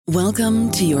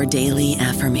Welcome to your daily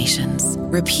affirmations.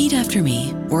 Repeat after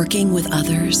me. Working with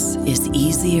others is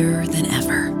easier than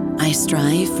ever. I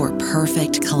strive for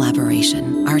perfect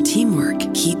collaboration. Our teamwork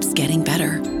keeps getting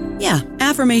better. Yeah,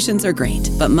 affirmations are great,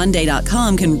 but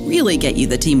Monday.com can really get you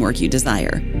the teamwork you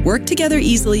desire. Work together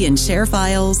easily and share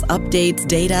files, updates,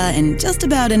 data, and just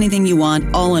about anything you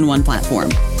want all in one platform.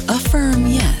 Affirm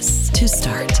yes to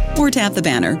start, or tap the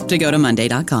banner to go to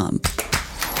Monday.com.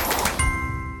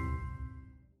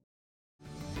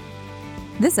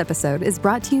 This episode is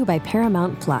brought to you by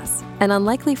Paramount Plus. An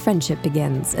unlikely friendship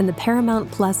begins in the Paramount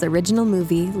Plus original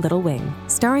movie Little Wing,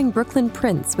 starring Brooklyn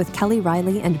Prince with Kelly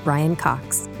Riley and Brian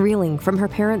Cox. Reeling from her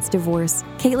parents' divorce,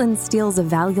 Caitlin steals a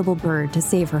valuable bird to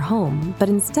save her home, but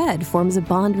instead forms a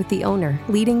bond with the owner,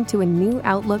 leading to a new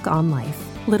outlook on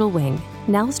life. Little Wing,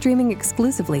 now streaming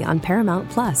exclusively on Paramount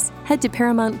Plus. Head to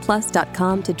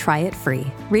ParamountPlus.com to try it free.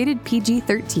 Rated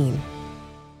PG-13.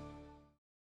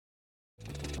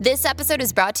 This episode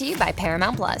is brought to you by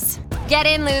Paramount Plus. Get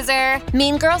in, loser!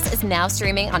 Mean Girls is now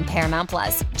streaming on Paramount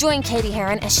Plus. Join Katie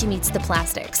Heron as she meets the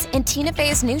plastics in Tina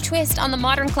Fey's new twist on the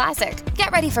modern classic.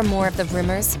 Get ready for more of the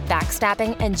rumors,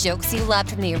 backstabbing, and jokes you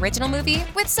loved from the original movie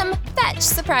with some fetch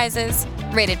surprises.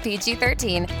 Rated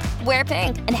PG-13. Wear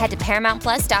pink and head to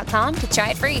ParamountPlus.com to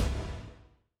try it free.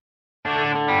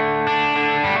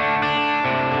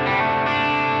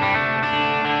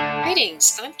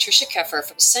 Greetings, I'm Tricia Keffer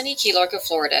from sunny Key Largo,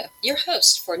 Florida, your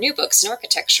host for New Books in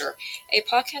Architecture, a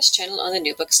podcast channel on the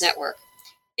New Books Network.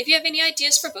 If you have any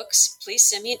ideas for books, please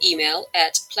send me an email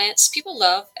at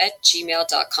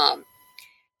plantspeoplelove@gmail.com.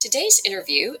 Today's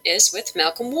interview is with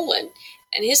Malcolm Woolen,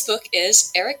 and his book is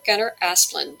Eric Gunnar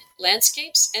Asplund,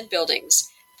 Landscapes and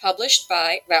Buildings, published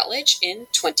by Routledge in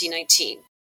 2019.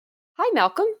 Hi,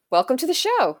 Malcolm. Welcome to the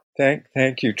show. Thank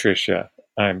you, Tricia.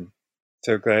 I'm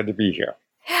so glad to be here.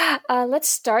 Let's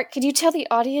start. Could you tell the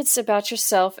audience about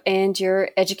yourself and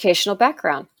your educational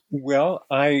background? Well,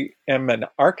 I am an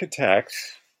architect,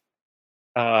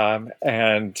 but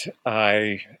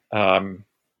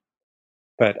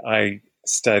I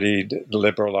studied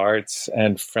liberal arts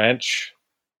and French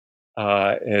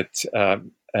at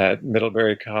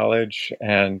Middlebury College,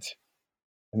 and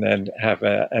then have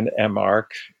an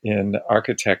MArch in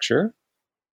architecture.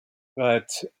 But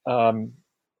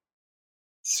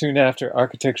soon after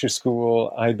architecture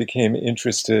school, I became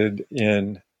interested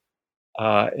in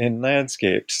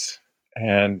landscapes,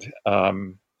 and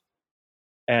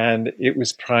it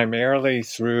was primarily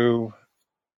through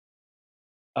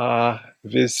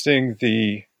visiting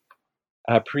the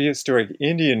prehistoric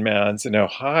Indian mounds in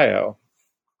Ohio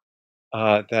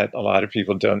that a lot of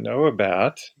people don't know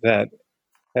about. That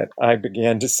I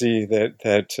began to see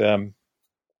that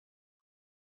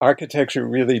architecture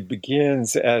really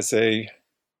begins as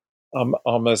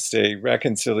almost a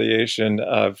reconciliation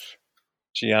of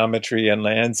geometry and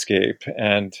landscape,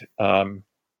 and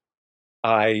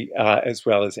as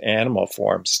well as animal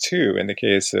forms too, in the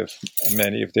case of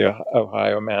many of the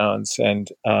Ohio mounds. And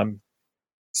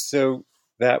so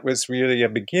that was really a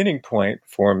beginning point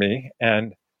for me.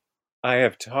 And I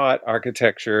have taught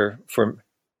architecture for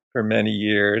many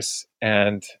years,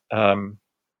 and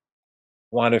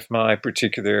one of my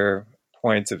particular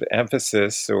points of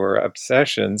emphasis or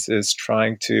obsessions is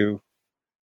trying to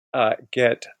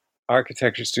get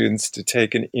architecture students to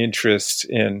take an interest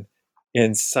in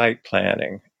site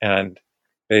planning and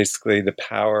basically the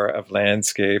power of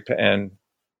landscape and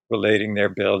relating their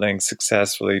buildings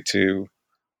successfully to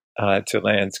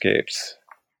landscapes.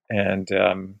 And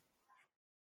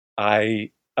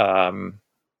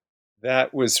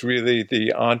that was really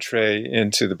the entree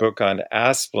into the book on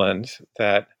Asplund,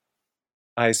 that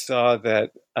I saw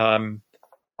that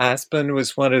Asplund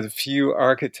was one of the few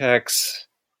architects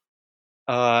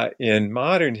in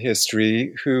modern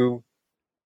history who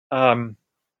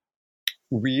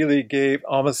really gave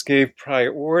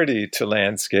priority to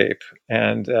landscape.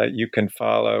 And you can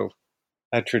follow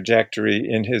a trajectory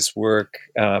in his work,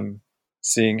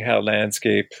 seeing how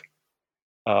landscape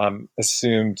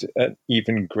assumed an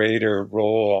even greater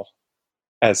role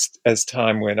as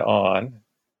time went on.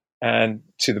 And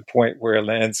to the point where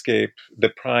landscape, the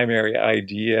primary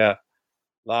idea,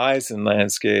 lies in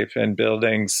landscape, and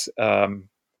buildings are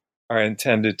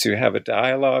intended to have a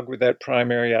dialogue with that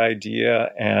primary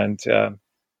idea and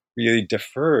really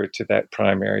defer to that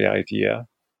primary idea.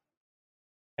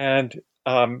 And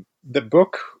the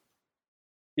book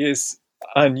is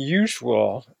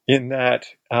unusual in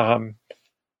that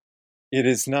it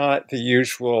is not the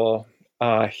usual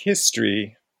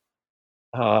history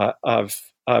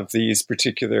of these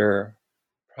particular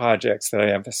projects that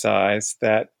I emphasize.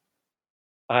 That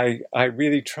I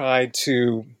really tried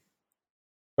to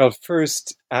well,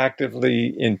 first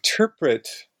actively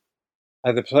interpret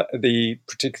the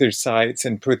particular sites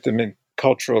and put them in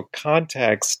cultural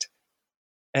context.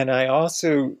 And I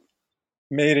also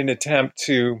made an attempt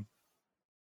to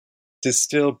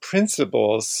distill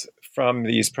principles from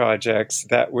these projects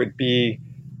that would be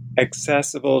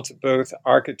accessible to both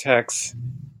architects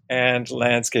and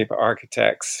landscape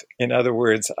architects. In other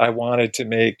words, I wanted to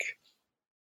make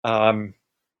the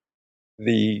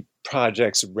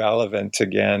projects relevant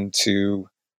again to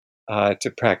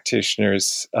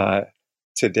practitioners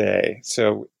today.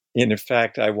 So, in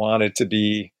effect, I wanted to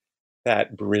be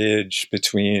that bridge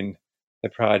between the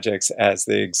projects as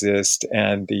they exist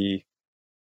and the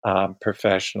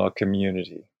professional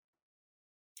community.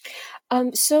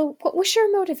 So, what was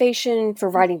your motivation for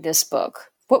writing this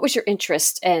book? What was your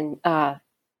interest in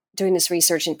doing this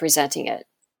research and presenting it?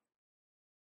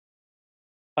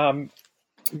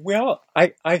 Well,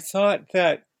 I thought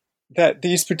that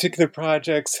these particular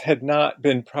projects had not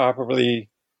been properly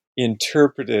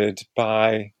interpreted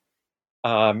by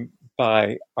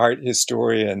art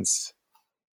historians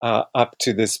up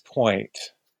to this point,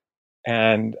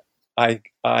 and I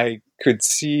could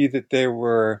see that there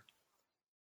were,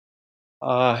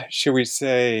 shall we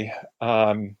say,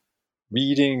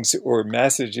 readings or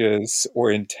messages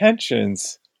or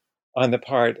intentions on the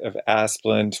part of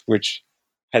Asplund which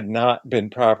had not been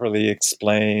properly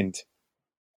explained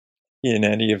in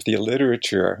any of the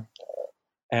literature,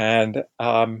 and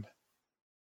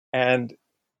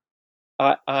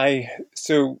I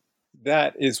so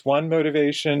that is one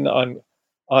motivation on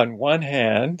one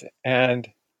hand, and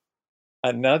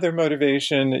another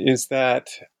motivation is that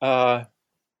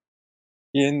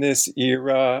in this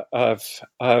era of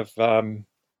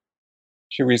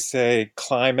should we say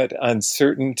climate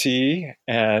uncertainty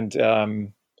and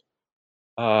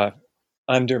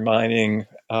undermining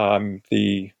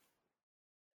the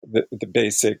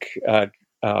basic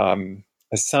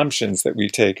assumptions that we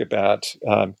take about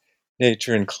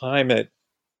nature and climate,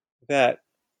 that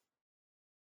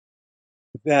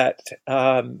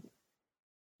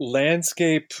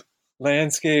landscape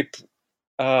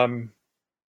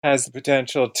has the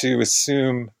potential to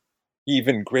assume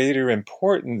even greater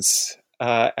importance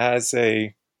as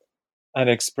an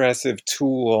expressive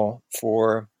tool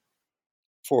for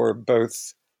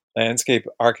both landscape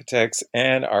architects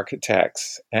and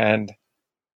architects. And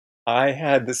I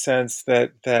had the sense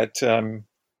that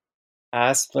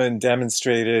Asplund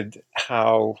demonstrated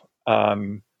how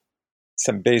some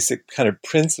basic kind of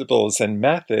principles and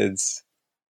methods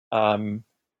to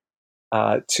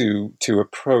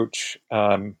approach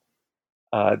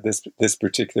this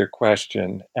particular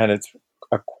question, and it's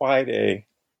quite a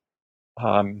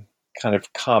kind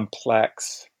of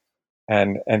complex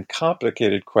and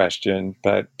complicated question,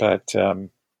 but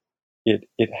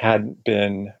it hadn't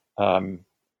been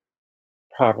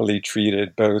properly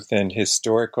treated both in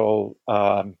historical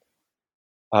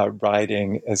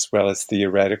writing as well as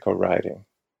theoretical writing.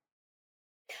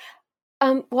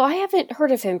 Well, I haven't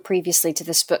heard of him previously to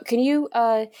this book. Can you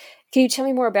tell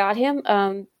me more about him?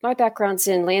 My background's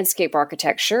in landscape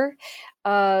architecture,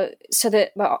 so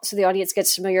the audience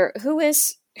gets familiar. Who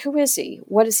is he?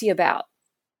 What is he about?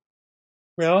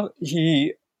 Well,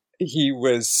 he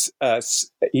was a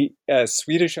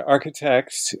Swedish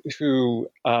architect who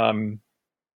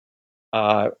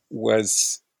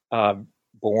was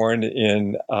born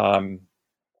in I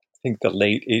think the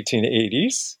late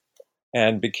 1880s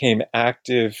and became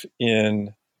active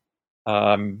in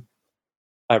around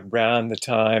the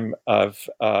time of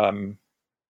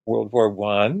World War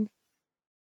I,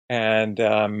 and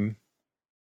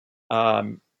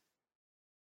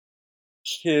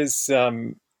his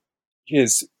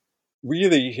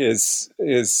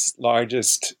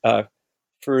largest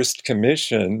first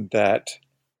commission that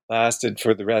lasted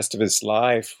for the rest of his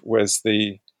life was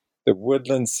the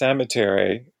Woodland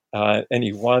Cemetery, and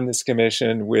he won this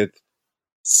commission with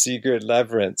Sigurd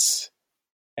Leverance,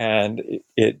 and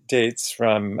it dates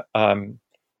from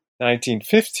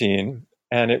 1915,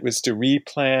 and it was to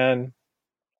replan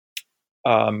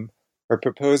or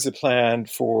propose a plan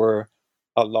for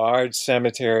a large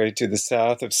cemetery to the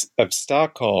south of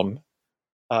Stockholm,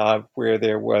 where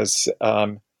there was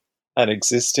an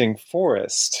existing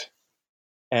forest.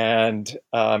 And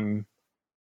Asplund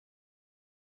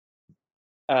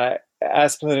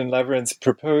and Leverance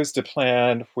proposed a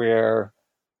plan where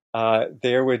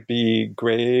there would be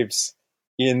graves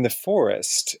in the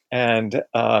forest, and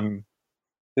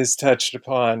this touched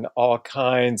upon all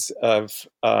kinds of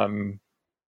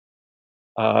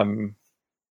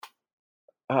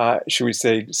should we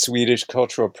say Swedish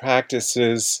cultural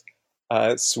practices,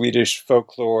 Swedish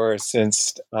folklore,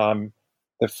 since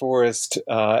the forest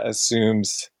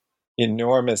assumes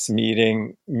enormous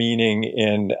meaning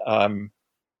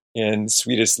in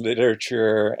Swedish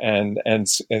literature and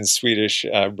Swedish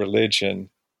religion,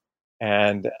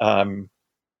 and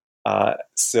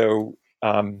so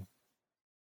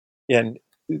in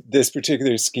this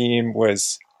particular scheme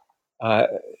was,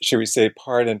 shall we say,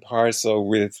 part and parcel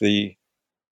with the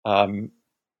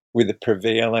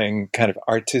prevailing kind of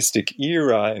artistic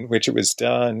era in which it was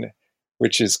done,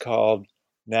 which is called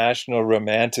National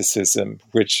Romanticism,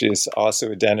 which is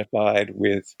also identified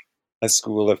with a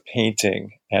school of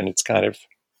painting, and it's kind of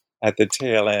at the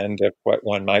tail end of what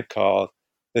one might call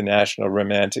the National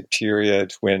Romantic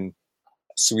period, when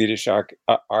Swedish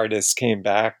artists came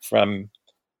back from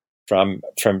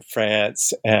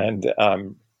France and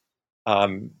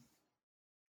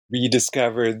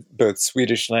rediscovered both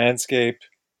Swedish landscape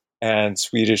and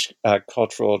Swedish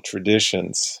cultural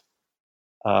traditions.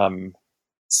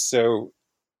 So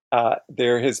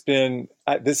there has been,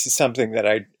 this is something that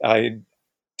I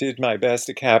did my best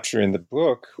to capture in the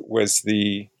book, was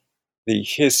the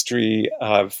history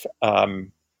of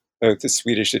both the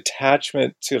Swedish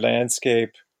attachment to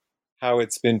landscape, how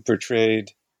it's been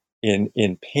portrayed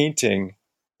in painting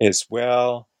as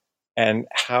well, and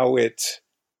how it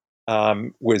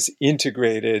was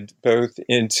integrated both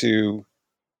into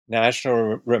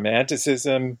National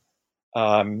Romanticism,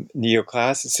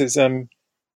 Neoclassicism,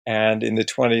 and in the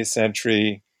 20th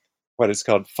century, what is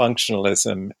called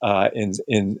functionalism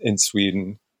in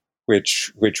Sweden,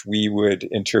 which we would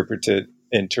interpret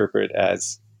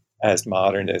as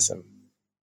modernism.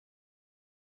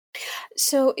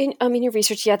 So, in your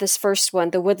research, this first one,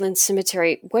 the Woodland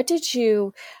Cemetery. What did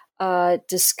you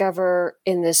discover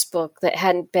in this book that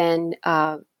hadn't been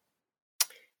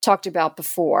talked about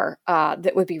before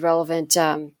that would be relevant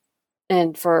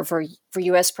and for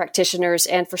U.S. practitioners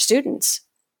and for students?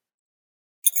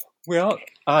 Well,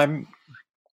 in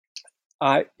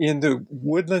the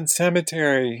Woodland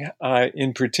Cemetery,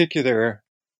 in particular,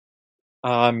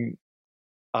 I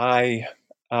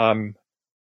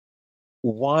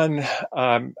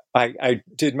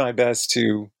did my best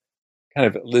to kind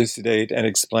of elucidate and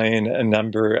explain a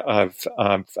number of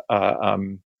kind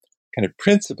of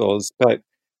principles, but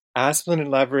Asplund and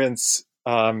Lewerentz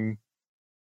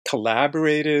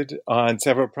collaborated on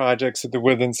several projects at the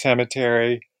Woodland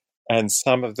Cemetery, and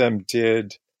some of them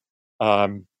did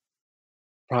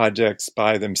projects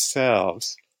by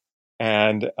themselves.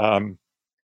 And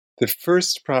the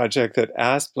first project that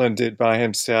Asplund did by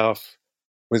himself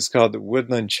was called the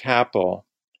Woodland Chapel,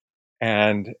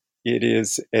 and it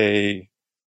is a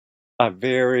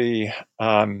very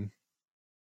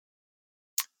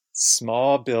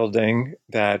small building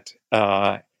that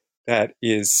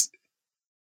is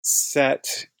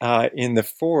set in the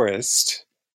forest,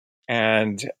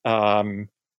 and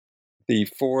the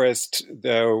forest,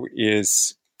 though,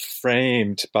 is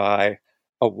framed by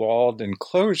a walled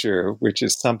enclosure, which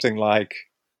is something like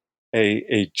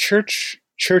a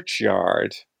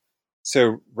churchyard.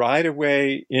 So right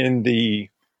away in the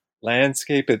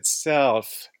landscape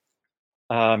itself,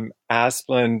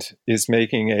 Asplund is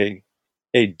making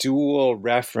a dual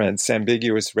reference,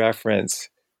 ambiguous reference.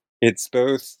 It's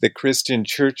both the Christian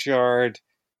churchyard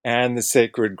and the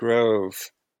sacred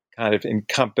grove kind of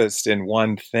encompassed in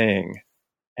one thing.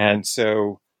 And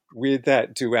so with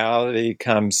that duality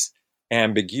comes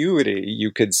ambiguity.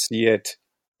 You could see it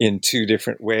in two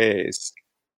different ways.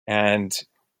 And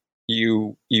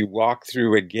you walk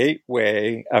through a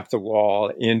gateway of the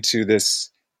wall into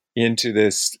this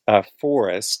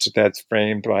forest that's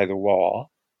framed by the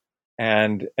wall,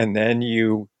 and then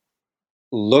you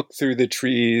look through the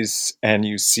trees and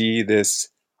you see this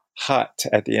hut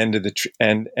at the end of the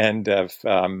end of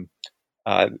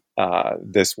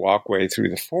this walkway through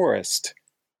the forest,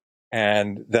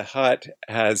 and the hut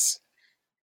has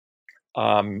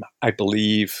I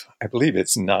believe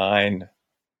it's nine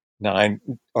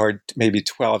or maybe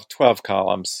 12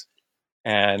 columns,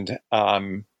 and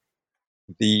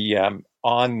the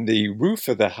on the roof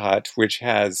of the hut, which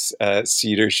has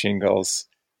cedar shingles,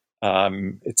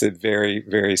 it's a very,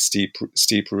 very steep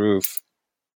roof.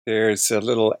 There's a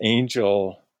little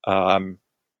angel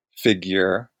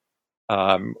figure,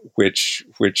 which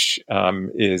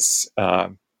is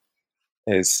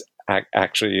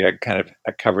actually kind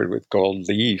of covered with gold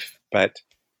leaf, but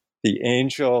the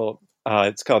angel,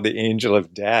 it's called the Angel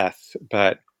of Death,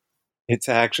 but it's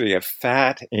actually a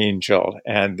fat angel,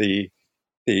 and the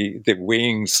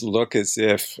wings look as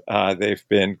if they've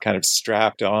been kind of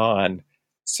strapped on.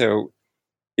 So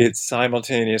it's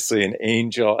simultaneously an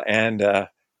angel and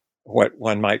what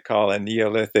one might call a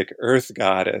Neolithic earth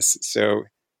goddess. So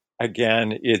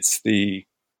again, it's the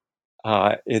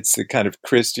it's the kind of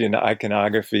Christian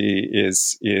iconography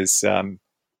is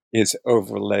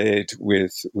overlaid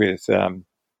with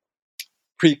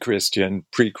pre-Christian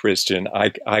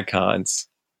icons,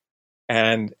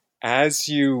 and as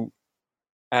you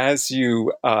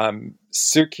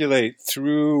circulate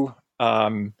through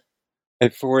a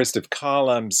forest of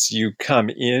columns, you come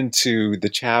into the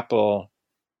chapel,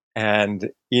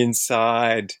 and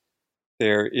inside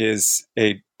there is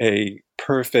a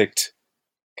perfect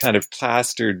kind of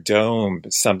plastered dome,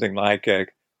 something like a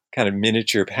kind of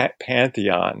miniature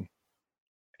pantheon.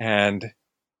 And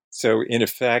so, in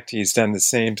effect, he's done the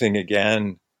same thing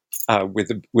again with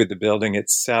the building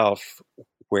itself,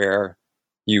 where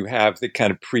you have the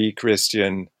kind of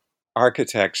pre-Christian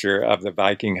architecture of the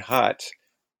Viking hut,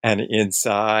 and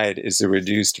inside is a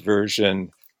reduced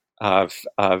version of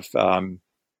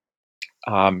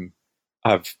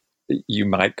you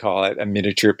might call it a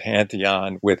miniature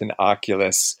pantheon with an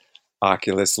oculus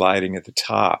lighting at the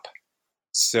top.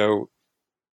 So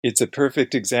it's a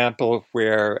perfect example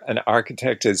where an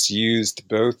architect has used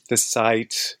both the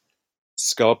site,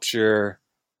 sculpture,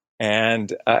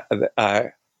 and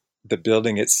the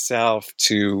building itself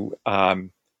to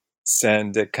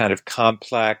send a kind of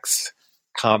complex,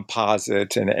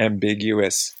 composite, and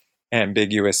ambiguous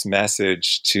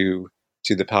message to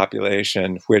the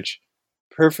population, which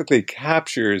perfectly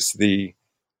captures the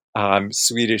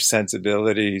Swedish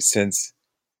sensibility, since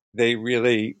they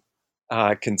really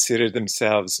consider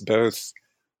themselves both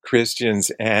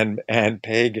Christians and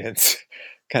pagans,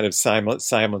 kind of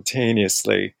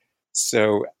simultaneously.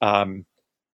 So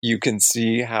you can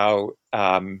see how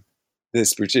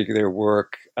this particular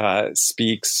work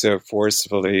speaks so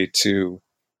forcefully to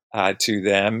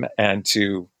them and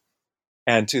to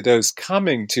those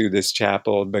coming to this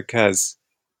chapel, because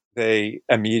they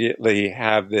immediately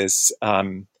have this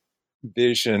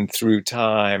vision through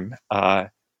time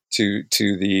to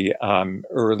the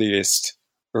earliest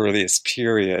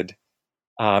period.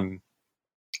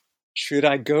 Should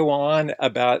I go on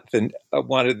about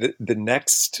one of the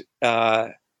next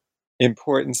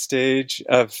important stage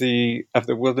of the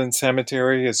Woodland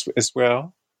Cemetery as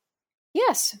well?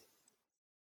 Yes.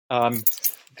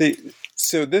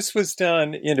 So this was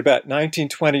done in about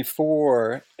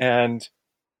 1924, and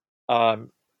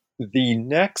the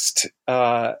next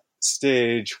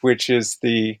stage, which is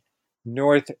the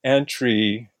north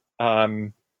entry,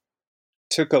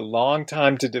 took a long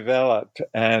time to develop,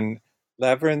 and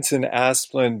Leverance and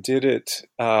Asplund did it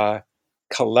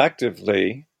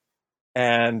collectively,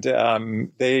 and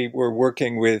they were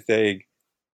working with a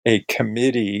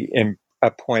committee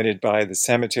appointed by the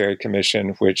Cemetery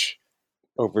Commission, which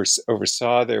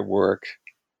oversaw their work.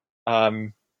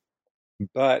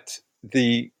 But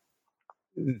the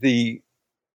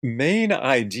main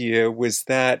idea was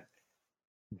that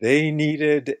they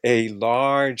needed a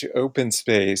large open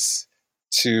space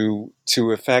to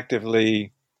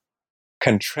effectively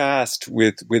contrast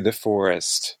with the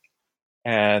forest,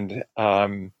 and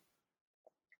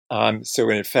so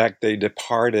in effect they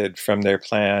departed from their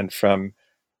plan from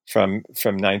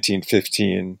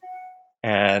 1915,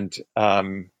 and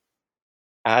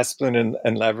Asplund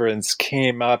and Leverance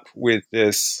came up with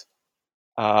this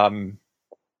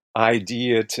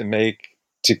idea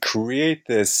to create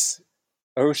this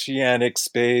oceanic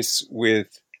space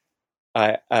with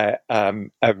a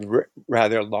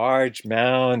rather large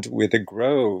mound with a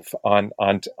grove on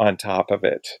top of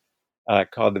it,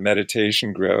 called the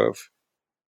Meditation Grove,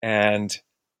 and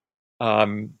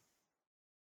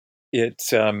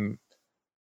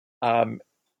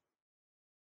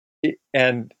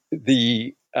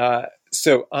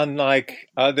so unlike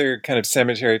other kind of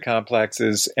cemetery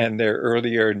complexes and their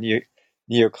earlier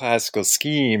neoclassical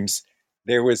schemes,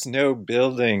 there was no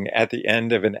building at the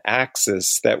end of an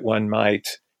axis that one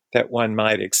might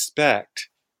expect.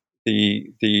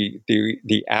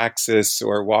 The axis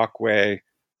or walkway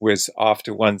was off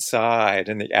to one side,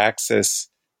 and the axis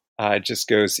just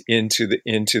goes into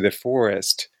the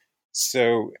forest.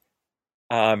 So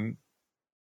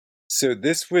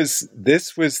this was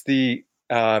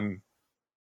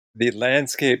the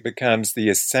landscape becomes the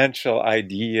essential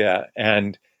idea,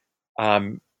 and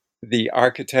the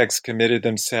architects committed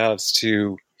themselves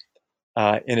to,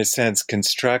 in a sense,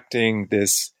 constructing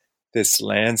this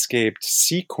landscaped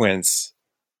sequence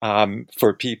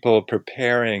for people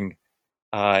preparing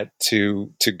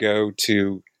to go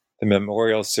to the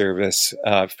memorial service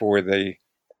for the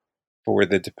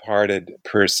departed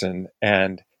person.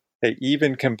 And they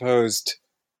even composed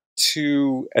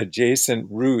two adjacent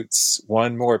routes,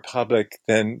 one more public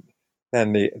than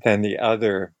the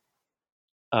other,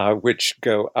 which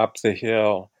go up the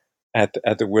hill at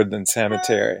the Woodland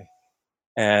Cemetery.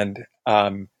 and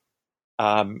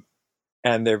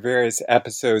and there are various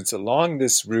episodes along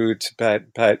this route,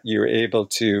 but you're able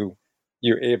to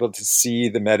see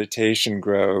the meditation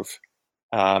grove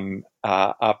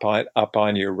up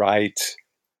on your right,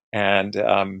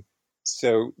 and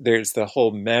so there's the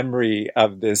whole memory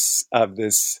of this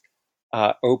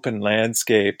open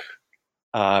landscape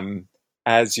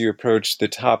as you approach the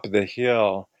top of the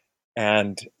hill,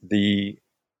 and the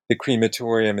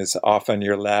crematorium is off on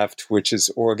your left, which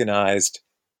is organized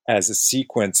as a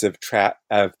sequence of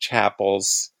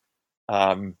chapels,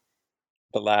 the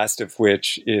last of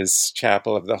which is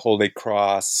Chapel of the Holy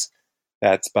Cross.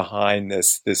 That's behind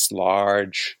this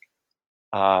large,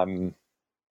 what's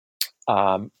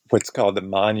called the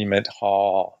Monument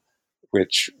Hall,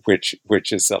 which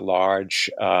is a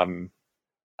large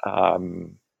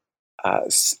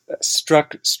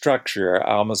structure,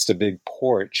 almost a big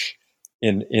porch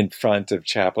in front of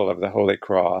Chapel of the Holy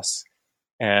Cross.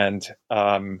 And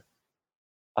I'm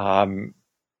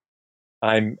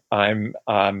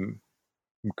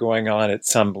going on at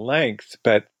some length,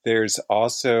 but there's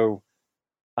also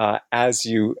after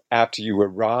you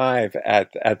arrive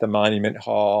at the Monument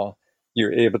Hall,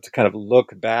 you're able to kind of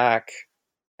look back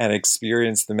and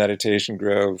experience the meditation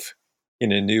grove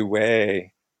in a new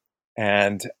way.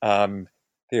 And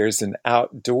there's an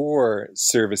outdoor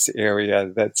service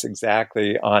area that's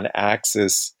exactly on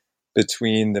axis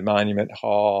between the Monument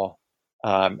Hall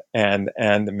and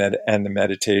the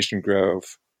meditation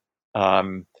grove.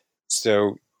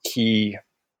 So he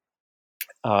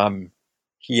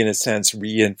in a sense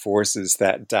reinforces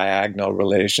that diagonal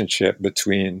relationship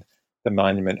between the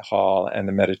Monument Hall and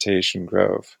the meditation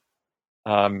grove.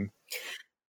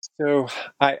 So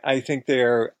I think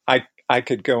I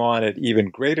could go on at even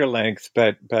greater length,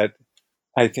 but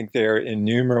I think there are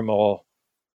innumerable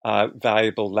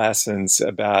valuable lessons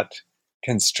about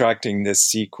constructing this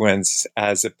sequence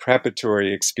as a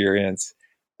preparatory experience.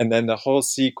 And then the whole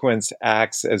sequence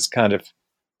acts as kind of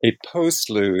a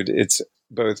postlude. It's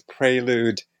both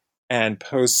prelude and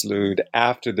postlude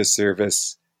after the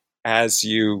service as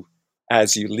you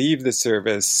leave the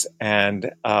service,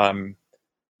 and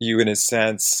you, in a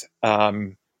sense,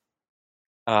 have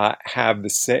the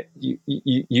same.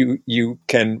 You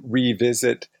can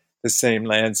revisit the same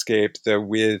landscape, though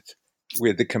with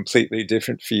a completely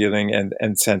different feeling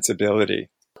and sensibility.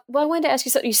 Well, I wanted to ask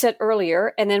you something you said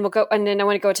earlier, and then I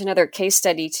want to go to another case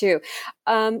study too.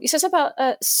 You said something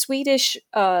about Swedish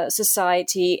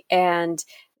society and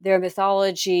their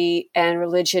mythology and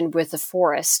religion with the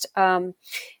forest. And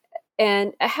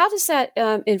how does that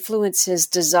influence his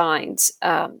designs?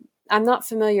 I'm not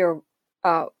familiar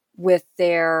with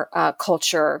their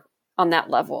culture on that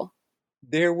level.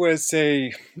 There was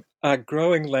a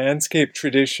growing landscape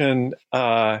tradition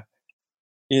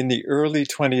in the early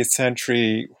 20th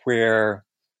century where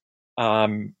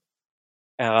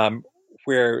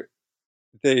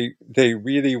they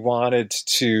really wanted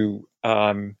to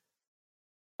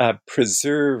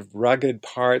preserve rugged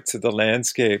parts of the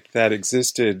landscape that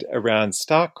existed around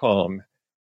Stockholm,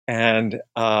 and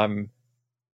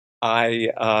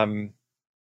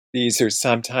these are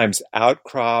sometimes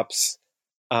outcrops.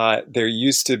 There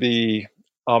used to be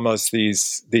almost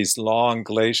these long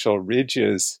glacial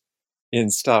ridges in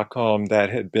Stockholm that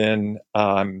had been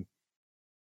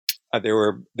they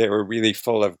were really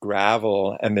full of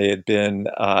gravel, and they had been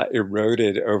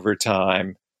eroded over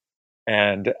time.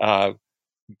 And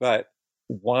but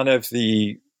one of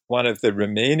the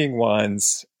remaining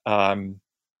ones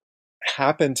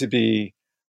happened to be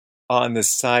on the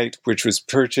site, which was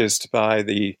purchased by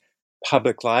the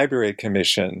Public Library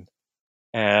Commission,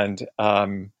 and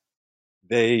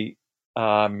they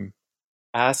Asplund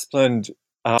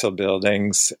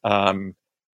buildings.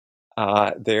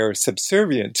 They're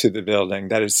subservient to the building.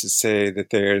 That is to say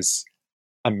that there's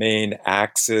a main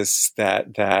axis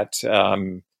that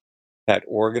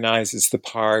organizes the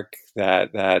park,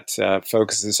 that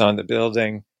focuses on the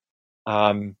building.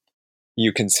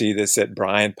 You can see this at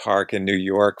Bryant Park in New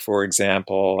York, for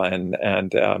example, and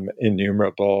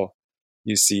innumerable.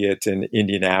 You see it in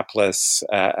Indianapolis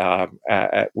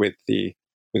with the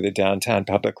downtown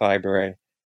public library,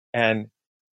 and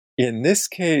in this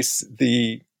case,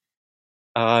 the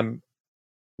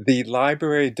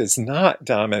library does not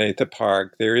dominate the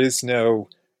park. There is no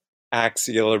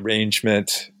axial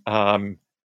arrangement between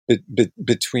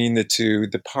the two.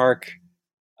 The park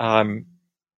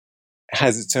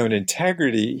has its own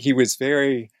integrity. He was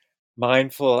very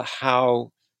mindful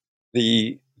how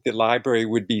the library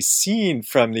would be seen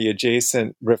from the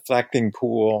adjacent reflecting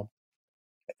pool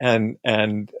and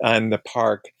the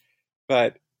park,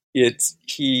 but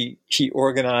he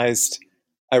organized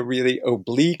a really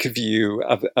oblique view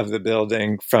of the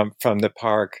building from the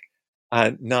park,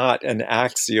 not an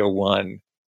axial one.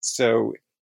 So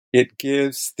it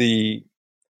gives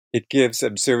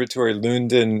Observatory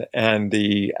Lunden and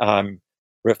the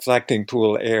reflecting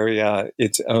pool area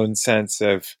its own sense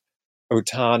of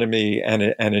autonomy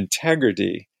and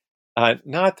integrity.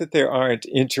 Not that there aren't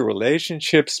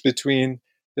interrelationships between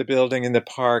the building and the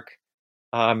park,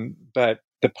 but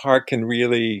the park can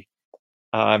really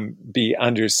be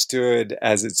understood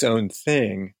as its own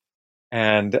thing.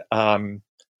 And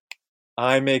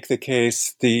I make the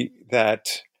case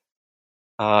that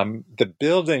the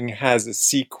building has a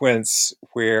sequence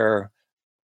where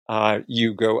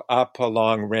you go up a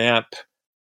long ramp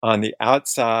on the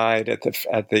outside at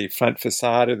the front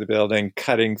facade of the building,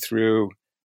 cutting through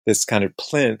this kind of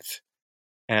plinth,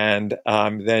 and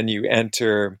then you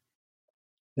enter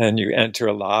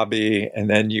a lobby, and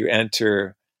then you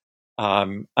enter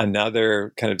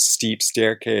another kind of steep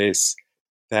staircase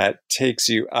that takes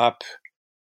you up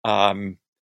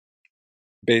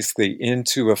basically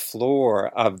into a floor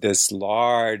of this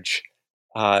large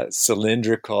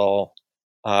cylindrical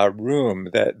room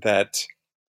that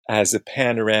has a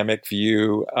panoramic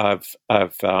view of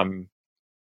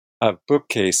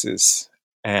bookcases,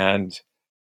 and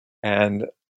in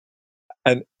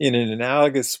an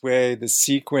analogous way, the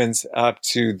sequence up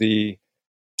to the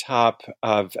top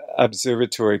of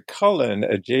Observatory Cullen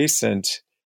adjacent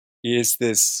is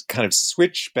this kind of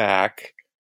switchback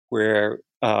where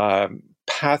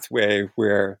pathway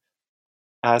where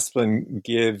Asplund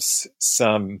gives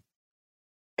some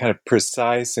kind of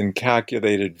precise and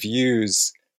calculated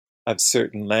views of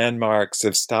certain landmarks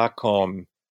of Stockholm,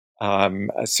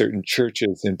 certain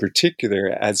churches in particular,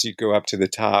 as you go up to the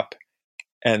top,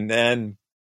 and then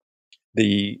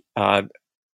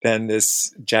then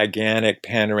this gigantic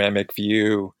panoramic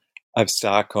view of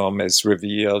Stockholm is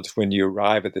revealed when you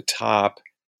arrive at the top,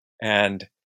 and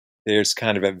there's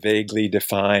kind of a vaguely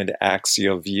defined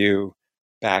axial view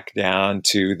back down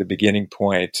to the beginning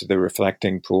point, to the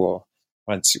reflecting pool,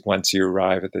 once you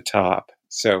arrive at the top.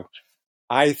 So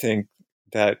I think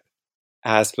that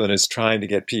Asplund is trying to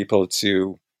get people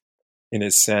to, in a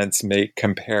sense, make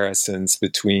comparisons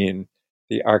between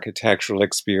the architectural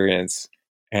experience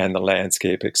and the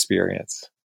landscape experience.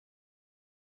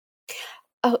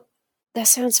 Oh, that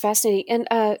sounds fascinating. And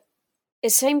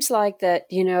it seems like that,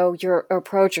 your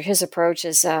approach or his approach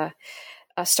is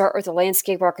start with the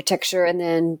landscape architecture and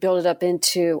then build it up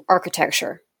into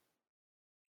architecture.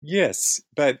 Yes,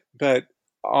 but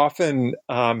often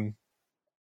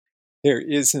there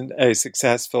isn't a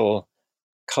successful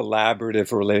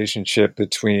collaborative relationship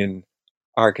between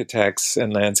architects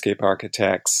and landscape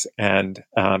architects, and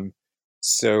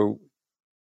so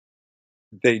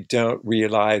they don't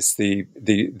realize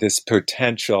this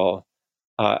potential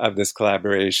of this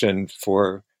collaboration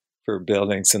for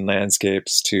buildings and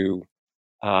landscapes to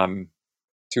in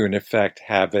effect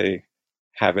have a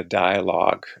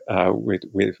dialogue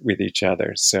with each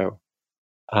other. So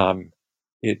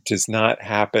it does not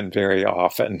happen very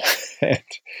often,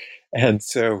 and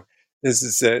so this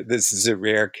is a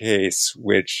rare case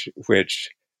which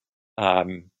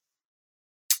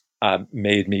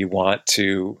made me want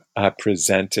to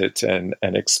present it and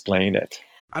explain it.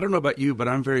 I don't know about you, but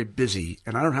I'm very busy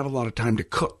and I don't have a lot of time to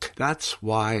cook. That's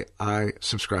why I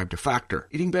subscribe to Factor.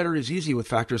 Eating better is easy with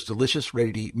Factor's delicious,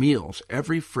 ready-to-eat meals.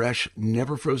 Every fresh,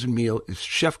 never frozen meal is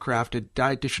chef-crafted,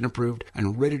 dietitian approved,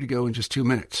 and ready to go in just 2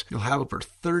 minutes. You'll have over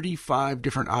 35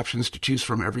 different options to choose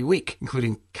from every week,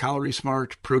 including Calorie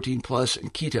Smart, Protein Plus,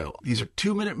 and Keto. These are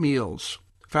 2-minute meals.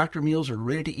 Factor meals are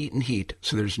ready to eat and heat,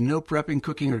 so there's no prepping,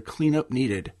 cooking, or cleanup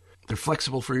needed. They're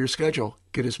flexible for your schedule.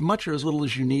 Get as much or as little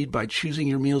as you need by choosing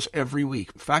your meals every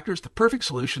week. Factor is the perfect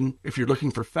solution if you're looking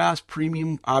for fast,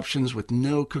 premium options with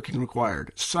no cooking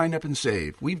required. Sign up and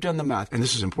save. We've done the math, and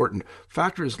this is important.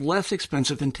 Factor is less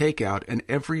expensive than takeout, and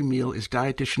every meal is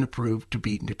dietitian approved to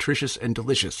be nutritious and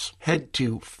delicious. Head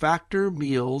to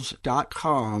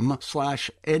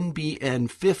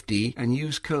factormeals.com/NBN50 and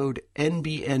use code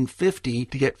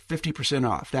NBN50 to get 50%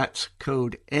 off. That's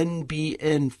code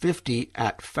NBN50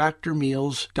 at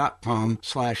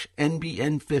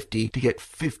factormeals.com/NBN50 to get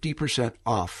 50%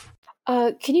 off.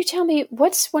 Can you tell me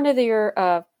what's one of your,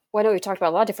 well, I know we talked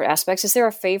about a lot of different aspects. Is there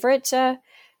a favorite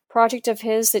project of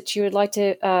his that you would like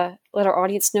to let our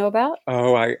audience know about?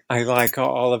 Oh, I like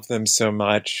all of them so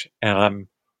much. I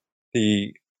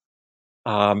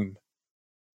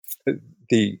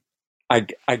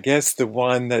guess the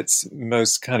one that's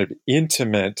most kind of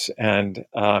intimate and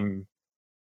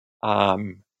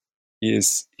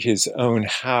is his own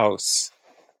house,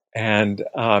 and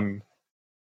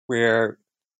where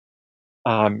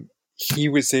he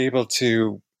was able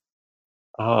to,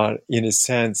 in a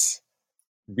sense,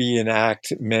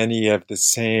 reenact many of the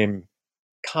same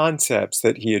concepts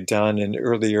that he had done in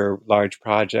earlier large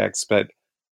projects, but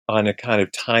on a kind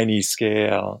of tiny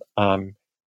scale.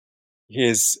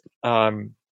 His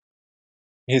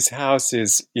house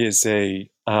is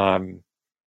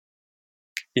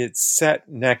it's set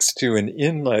next to an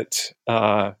inlet,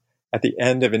 at the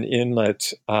end of an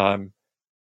inlet,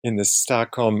 in the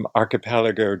Stockholm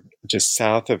archipelago, just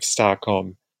south of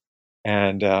Stockholm.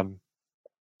 And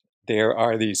there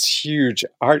are these huge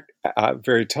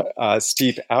very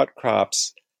steep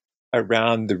outcrops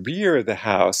around the rear of the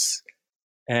house.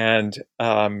 And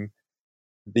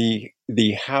the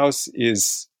house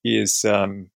is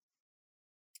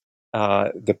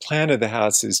the plan of the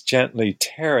house is gently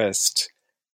terraced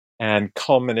and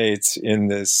culminates in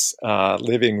this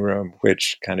living room,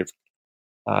 which kind of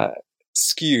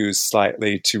skews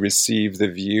slightly to receive the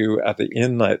view of the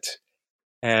inlet.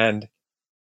 And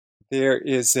there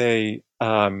is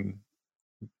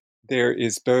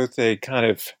both a kind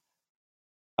of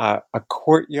a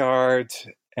courtyard,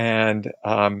 and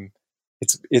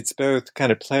it's both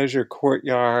kind of pleasure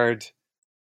courtyard,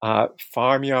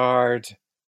 farmyard,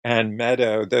 and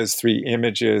meadow. Those three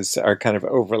images are kind of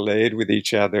overlaid with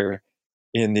each other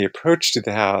in the approach to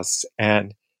the house.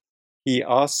 And he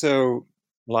also,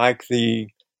 like the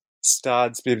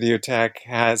Stadsbibliotek,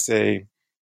 has a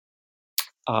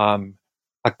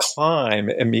climb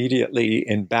immediately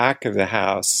in back of the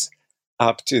house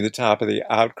up to the top of the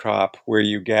outcrop, where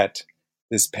you get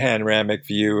this panoramic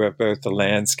view of both the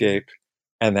landscape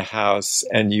and the house,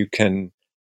 and you can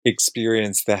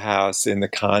experience the house in the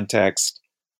context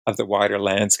of the wider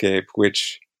landscape,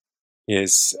 which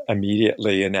is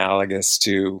immediately analogous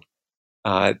to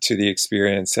the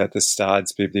experience at the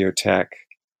Stadsbibliotek.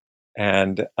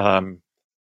 And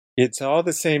it's all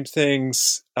the same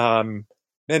things,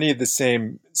 many of the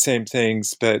same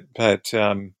things, but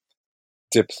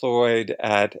deployed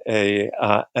at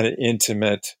an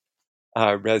intimate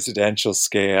residential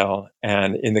scale,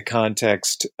 and in the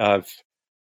context of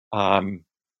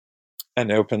an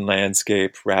open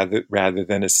landscape rather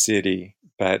than a city.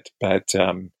 But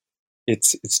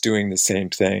it's doing the same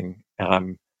thing.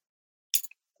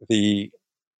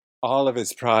 All of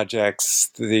his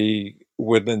projects, the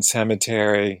Woodland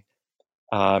Cemetery,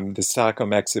 the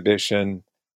Stockholm Exhibition,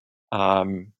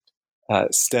 Stenas,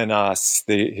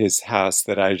 his house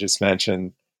that I just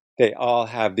mentioned, they all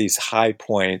have these high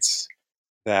points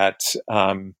that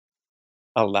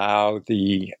allow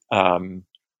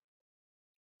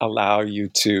you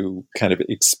to kind of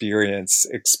experience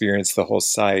the whole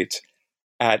site.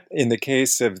 In the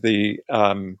case of the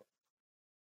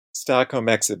Stockholm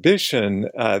Exhibition,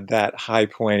 that high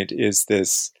point is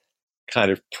this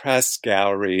kind of press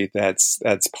gallery that's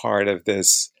part of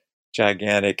this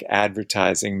gigantic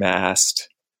advertising mast,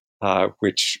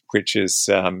 which is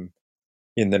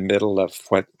in the middle of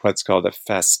what's called a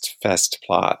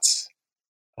Festplatz.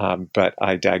 But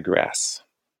I digress.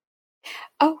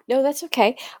 Oh, no, that's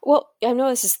okay. Well, I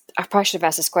know I probably should have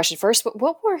asked this question first, but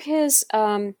what were his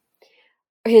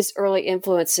early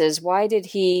influences? Why did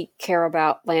he care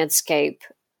about landscape?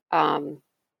 And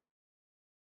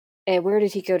where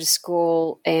did he go to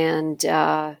school and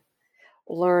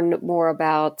learn more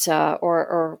about,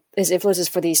 or his influences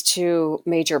for these two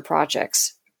major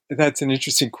projects? That's an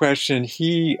interesting question.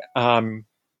 He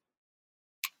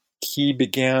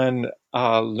began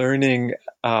learning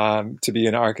to be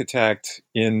an architect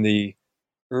in the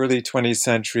early 20th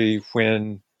century,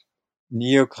 when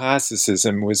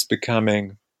neoclassicism was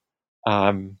becoming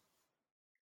was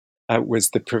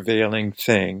the prevailing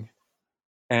thing,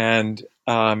 and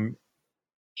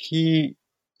he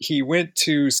went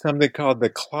to something called the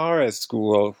Clara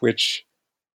School, which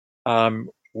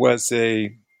was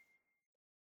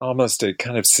almost a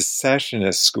kind of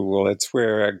secessionist school. It's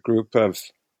where a group of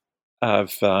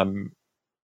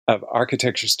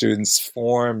architecture students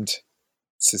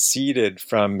seceded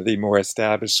from the more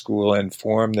established school and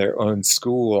formed their own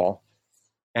school.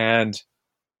 And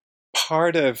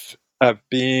part of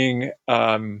being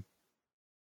a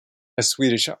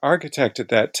Swedish architect at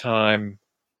that time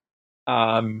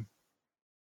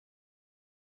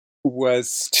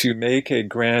was to make a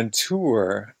grand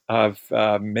tour of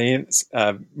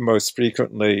most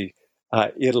frequently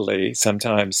Italy.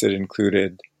 Sometimes it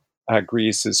included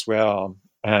Greece as well.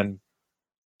 And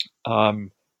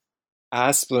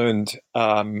Asplund,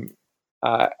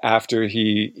 after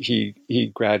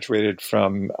he graduated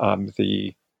from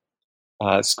the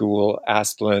school,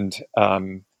 Asplund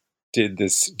did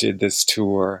this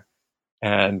tour,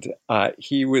 and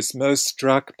he was most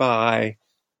struck by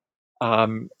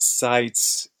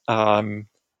sites in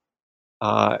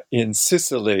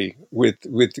Sicily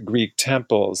with Greek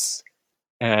temples,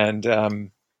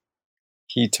 and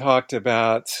he talked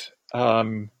about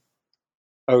the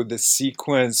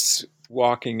sequence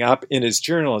walking up in his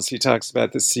journals. He talks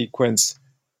about the sequence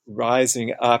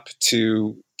rising up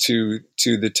to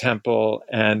the temple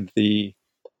and the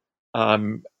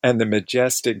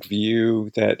majestic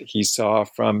view that he saw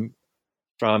from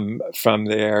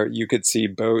there. You could see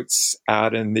boats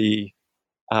out in the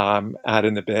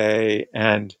bay,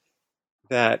 and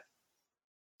that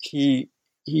he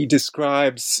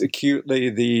describes acutely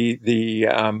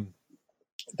the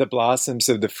blossoms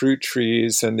of the fruit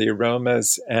trees and the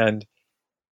aromas, and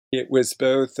it was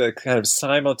both a kind of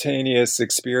simultaneous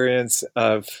experience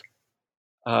of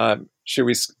should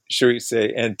we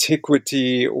say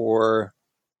antiquity or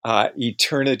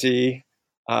eternity,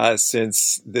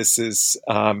 since this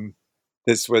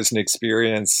was an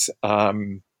experience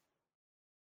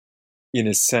in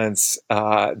a sense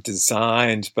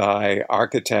designed by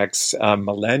architects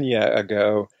millennia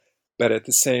ago, but at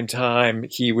the same time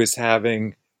he was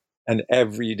having an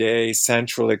everyday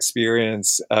central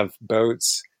experience of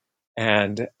boats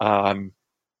and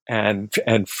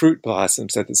fruit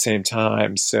blossoms at the same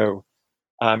time. So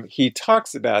he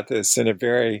talks about this in a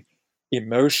very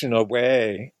emotional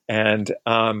way, and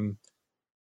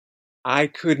I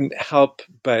couldn't help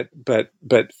but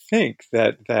think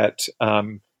that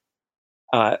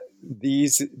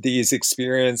these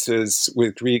experiences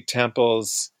with Greek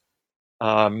temples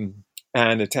and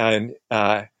Italian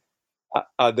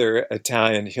other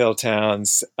Italian hill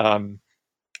towns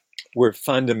were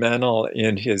fundamental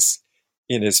in his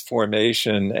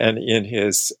formation and in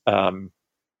his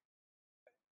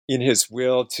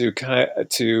will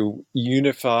to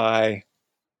unify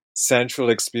central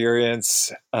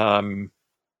experience,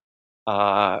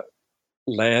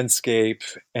 landscape,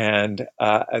 and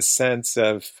a sense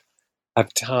of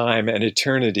time and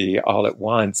eternity all at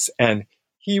once. And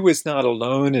he was not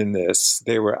alone in this.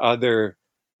 There were other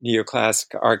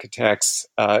neoclassic architects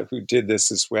who did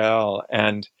this as well.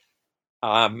 And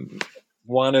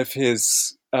one of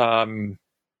his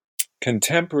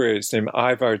contemporaries, named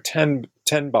Ivar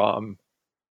Tenbaum,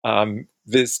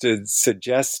 visited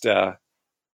Segesta,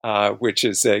 which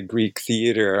is a Greek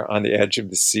theater on the edge of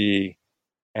the sea.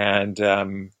 And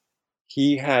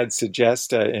he had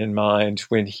Segesta in mind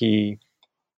when he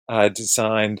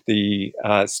designed the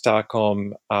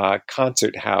Stockholm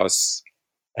concert house.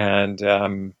 And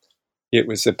it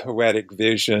was a poetic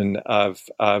vision of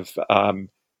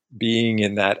being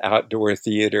in that outdoor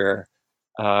theater,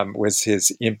 was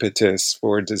his impetus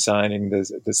for designing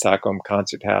the Stockholm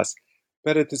concert house.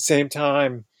 But at the same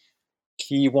time,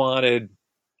 he wanted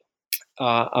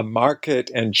a market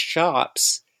and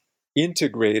shops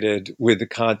integrated with the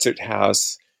concert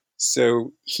house.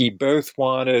 So he both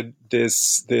wanted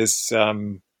this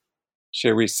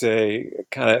shall we say,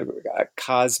 kind of a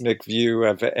cosmic view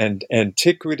of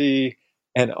antiquity,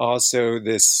 and also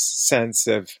this sense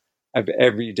of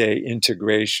everyday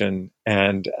integration.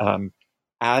 And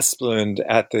Asplund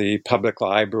at the public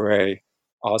library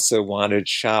also wanted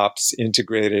shops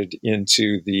integrated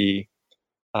into the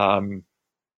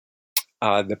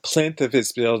plinth of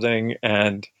his building,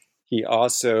 and he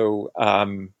also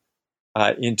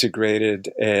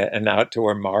integrated an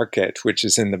outdoor market, which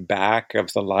is in the back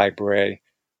of the library,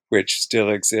 which still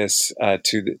exists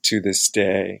to this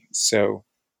day. So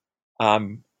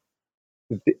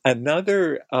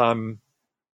another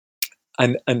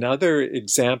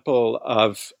example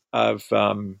of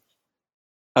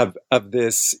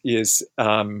this is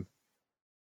a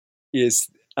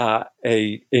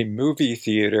movie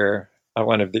theater,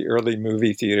 one of the early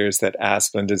movie theaters that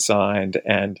Asplund designed,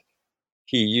 and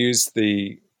he used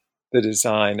the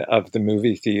design of the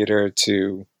movie theater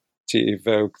to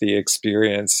evoke the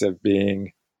experience of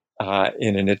being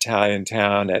in an Italian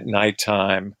town at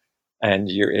nighttime, and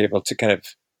you're able to kind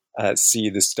of see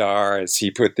the stars.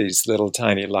 He put these little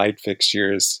tiny light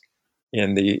fixtures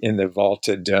in the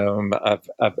vaulted dome of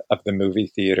the movie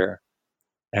theater,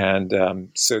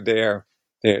 and so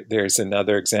there's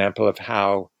another example of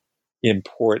how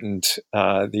important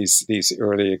these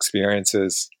early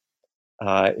experiences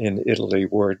in Italy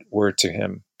were to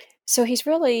him. So he's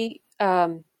really, a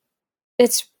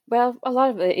lot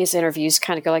of his interviews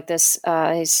kind of go like this.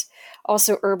 He's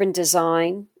also urban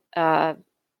design,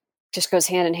 just goes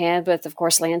hand in hand with, of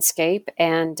course, landscape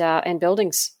and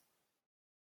buildings.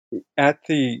 At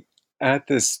the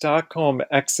Stockholm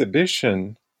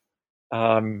exhibition,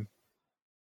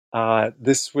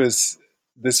 this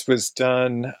was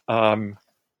done on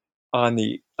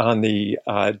the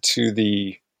to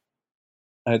the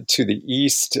to the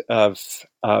east of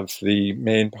the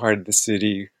main part of the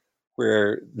city,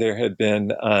 where there had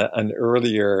been an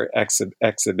earlier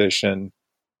exhibition,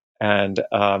 and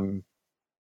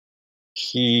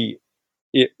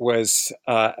it was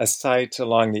a site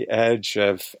along the edge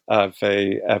of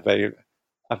a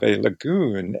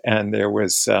lagoon, and there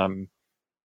was an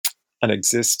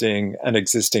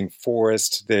existing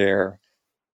forest there,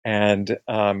 and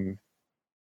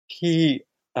he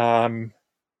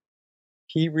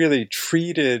really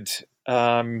treated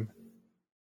the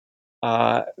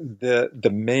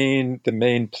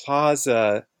main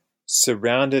plaza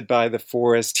surrounded by the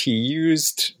forest. He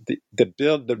used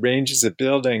the ranges of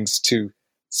buildings to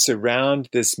surround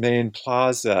this main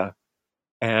plaza,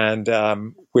 and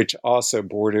which also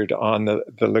bordered on the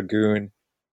lagoon,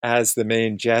 as the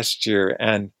main gesture.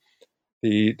 And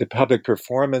the public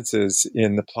performances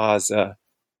in the plaza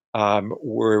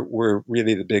were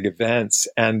really the big events,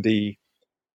 and the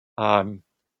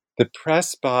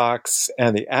press box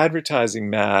and the advertising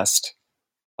mast,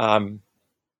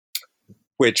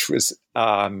 which was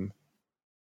kind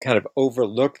of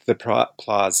overlooked the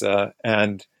plaza,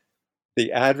 and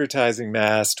the advertising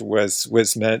mast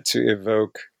was meant to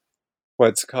evoke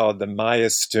what's called the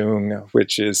Majestung,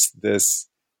 which is the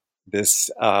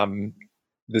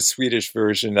Swedish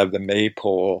version of the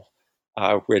maypole,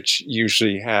 which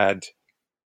usually had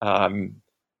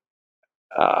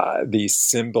these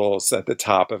symbols at the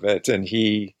top of it, and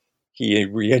he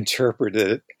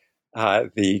reinterpreted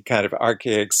the kind of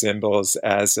archaic symbols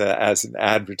as an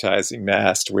advertising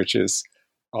mast, which is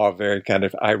all very kind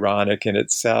of ironic in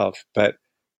itself. But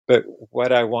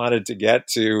what I wanted to get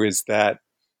to is that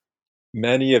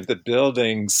many of the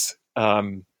buildings,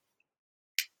 the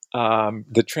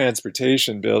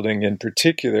transportation building in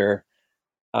particular,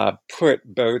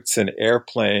 put boats and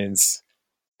airplanes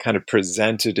kind of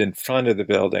presented in front of the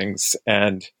buildings,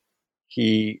 and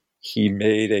he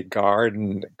made a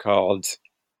garden called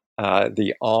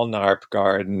the Alnarp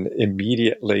Garden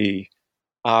immediately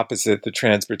opposite the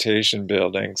transportation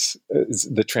buildings.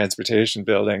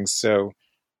 So,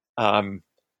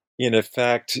 in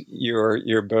effect,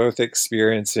 you're both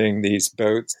experiencing these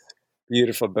boats,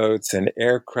 beautiful boats and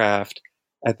aircraft,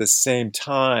 at the same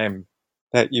time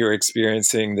that you're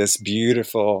experiencing this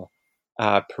beautiful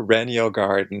perennial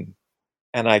garden.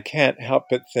 And I can't help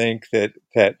but think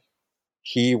that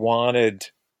he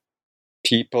wanted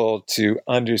people to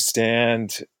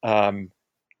understand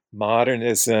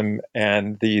modernism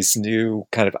and these new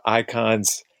kind of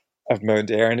icons of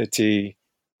modernity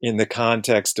in the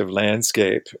context of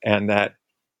landscape, and that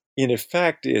in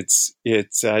effect it's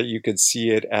you could see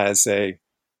it as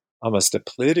almost a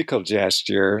political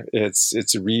gesture.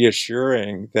 It's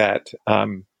reassuring that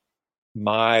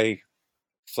my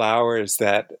flowers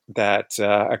that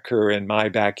occur in my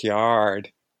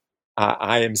backyard,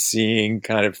 I am seeing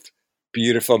kind of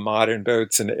beautiful modern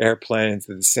boats and airplanes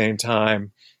at the same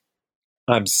time.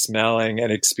 I'm smelling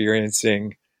and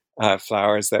experiencing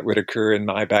flowers that would occur in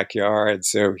my backyard.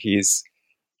 So he's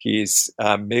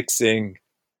mixing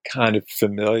kind of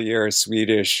familiar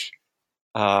Swedish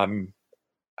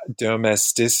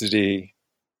domesticity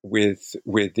with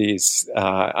these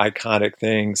iconic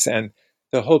things. And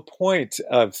the whole point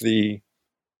of the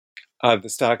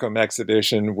Stockholm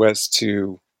exhibition was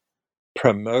to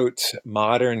promote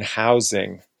modern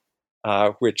housing,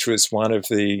 which was one of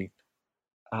the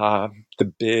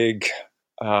big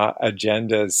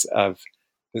agendas of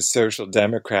the Social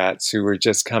Democrats, who were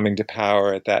just coming to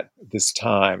power at this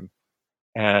time,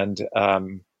 and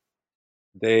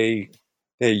they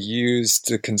used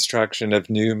the construction of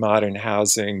new modern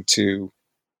housing to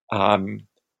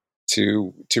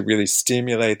really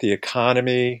stimulate the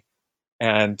economy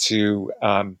and to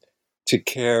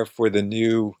care for the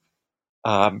new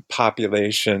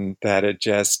population that had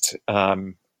just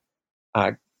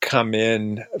come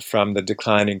in from the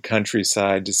declining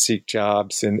countryside to seek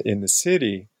jobs in the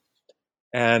city.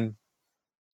 And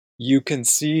you can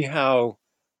see how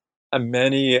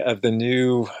many of the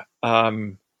new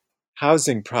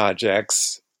housing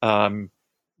projects,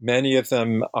 many of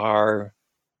them are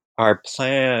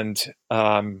planned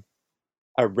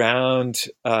around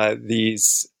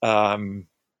these,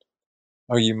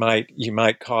 or you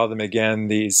might call them again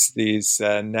these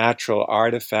natural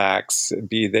artifacts,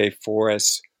 be they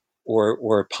forests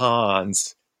or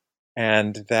ponds,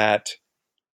 and that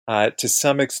to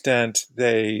some extent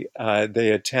they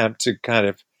attempt to kind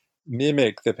of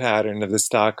mimic the pattern of the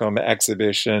Stockholm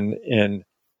exhibition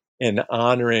in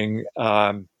honoring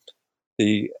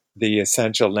the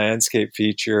essential landscape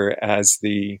feature as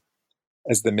the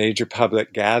major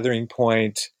public gathering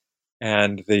point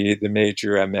and the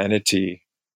major amenity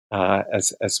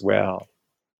as well.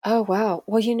 Oh, wow.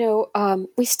 Well,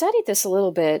 we studied this a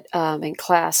little bit in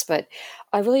class, but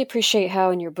I really appreciate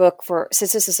how in your book,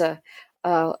 since this is a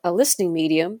listening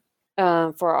medium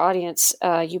for our audience,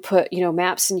 you put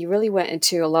maps, and you really went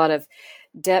into a lot of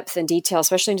depth and detail,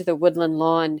 especially into the woodland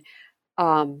lawn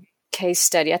case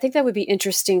study. I think that would be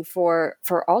interesting for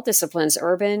all disciplines,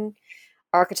 urban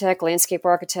architect, landscape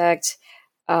architect,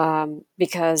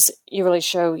 because you really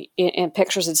show in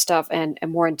pictures and stuff and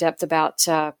more in depth about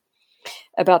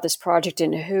this project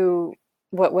and who,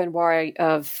 what, when, why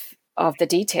of the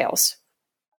details.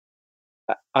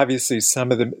 Obviously,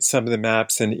 some of the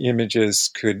maps and images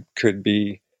could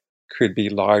be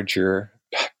larger,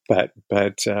 but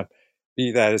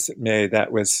be that as it may,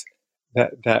 that was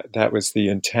the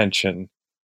intention.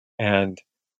 And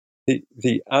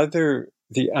the other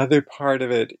part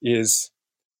of it is,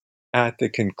 at the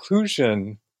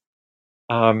conclusion,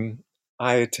 I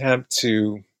attempt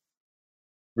to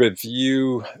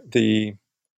review the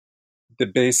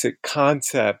basic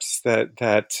concepts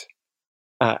that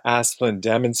Asplund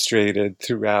demonstrated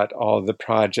throughout all the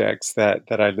projects that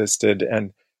I listed,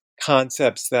 and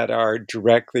concepts that are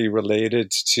directly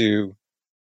related to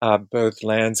both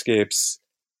landscapes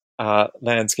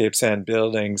and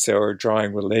buildings, or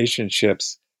drawing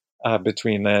relationships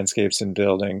between landscapes and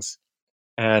buildings.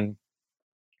 And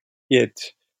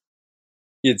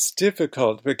it's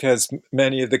difficult because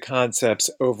many of the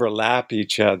concepts overlap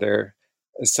each other.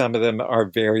 Some of them are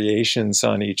variations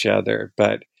on each other,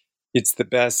 but it's the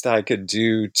best I could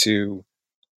do to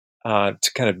kind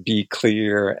of be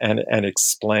clear and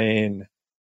explain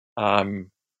the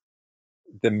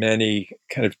many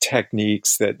kind of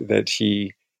techniques that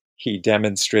he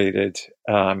demonstrated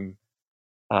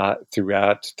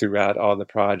throughout all the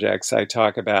projects. I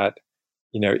talk about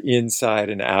inside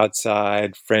and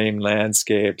outside frame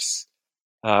landscapes,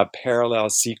 parallel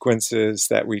sequences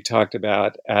that we talked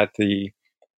about at the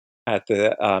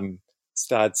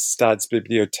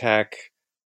Staatsbibliothek,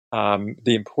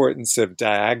 the importance of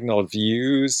diagonal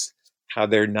views, how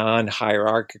they're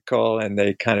non-hierarchical and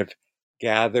they kind of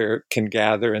can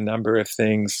gather a number of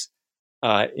things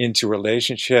into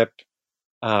relationship,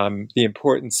 the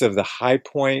importance of the high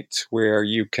point, where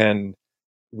you can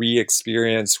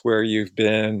re-experience where you've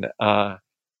been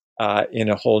in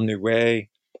a whole new way.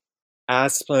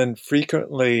 Asplund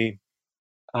frequently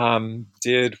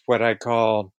did what I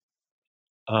call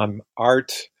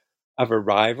art of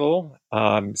arrival.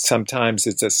 Sometimes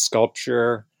it's a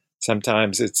sculpture,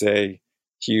 sometimes it's a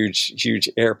huge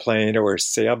airplane or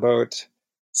sailboat.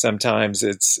 Sometimes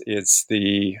it's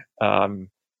the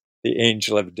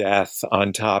angel of death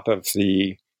on top of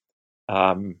the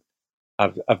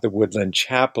woodland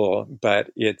chapel, but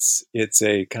it's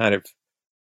a kind of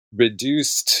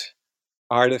reduced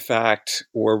artifact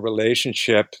or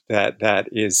relationship that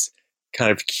is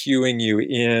kind of cueing you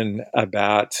in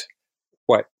about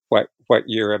what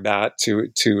you're about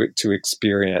to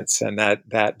experience, and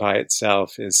that by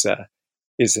itself is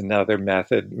another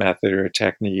method or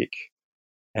technique.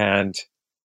 And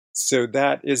so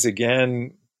that is,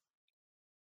 again,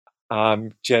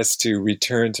 just to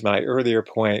return to my earlier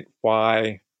point,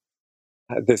 why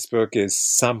this book is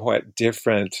somewhat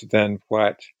different than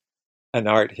what an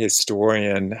art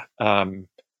historian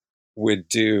would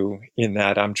do, in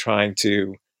that I'm trying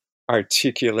to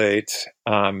articulate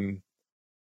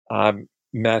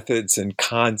methods and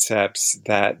concepts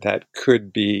that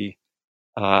could be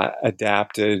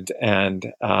adapted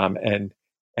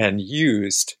and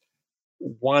used.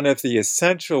 One of the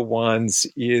essential ones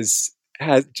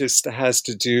has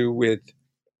to do with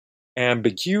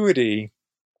ambiguity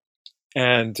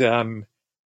and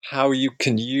how you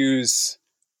can use,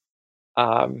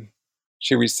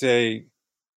 should we say,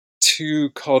 two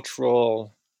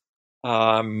cultural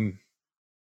kind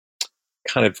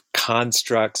of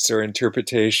constructs or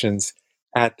interpretations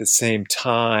at the same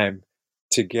time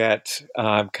to get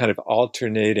kind of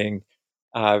alternating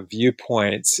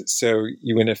viewpoints. So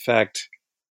you, in effect,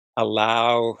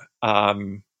 allow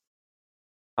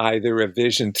either a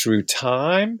vision through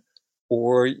time,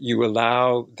 or you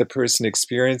allow the person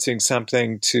experiencing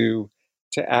something to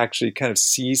actually kind of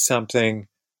see something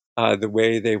the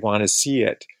way they want to see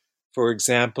it. For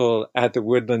example, at the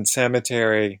Woodland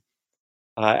Cemetery,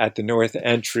 at the north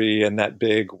entry and that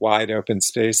big wide open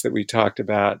space that we talked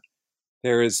about,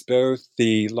 there is both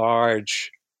the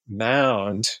large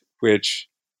mound, which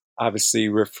obviously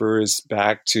refers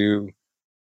back to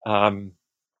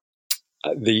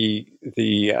the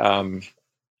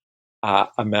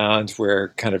a mound where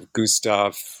kind of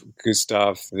Gustav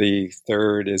III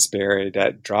is buried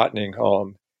at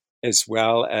Drottningholm, as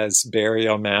well as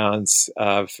burial mounds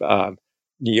of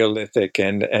Neolithic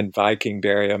and Viking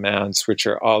burial mounds, which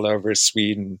are all over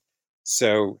Sweden.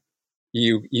 So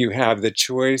you have the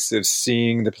choice of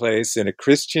seeing the place in a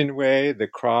Christian way, the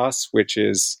cross, which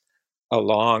is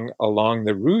along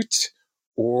the route,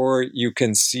 or you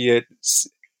can see it.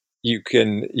 You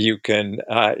can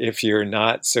if you're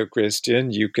not so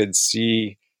Christian, you can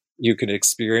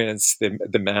experience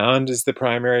the mound as the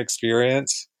primary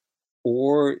experience,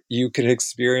 or you could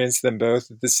experience them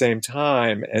both at the same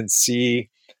time and see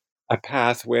a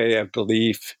pathway of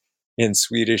belief in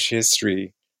Swedish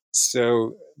history.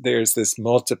 So there's this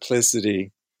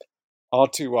multiplicity. All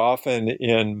too often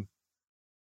in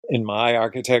my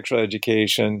architectural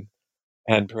education,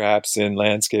 and perhaps in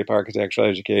landscape architectural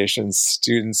education,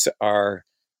 students are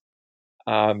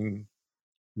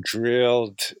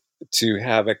drilled to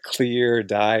have a clear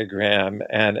diagram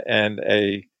and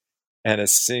a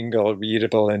single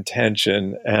readable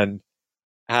intention. And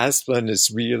Asplund is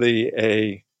really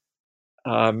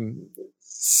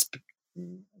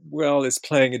is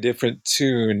playing a different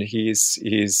tune. He's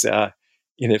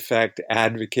in effect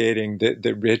advocating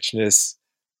the richness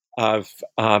of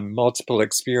multiple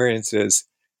experiences,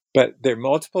 but they're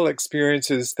multiple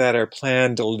experiences that are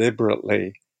planned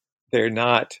deliberately. They're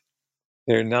not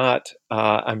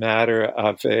a matter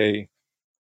of an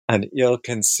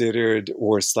ill-considered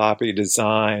or sloppy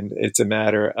design. It's a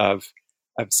matter of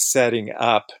setting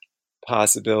up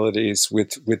possibilities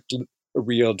with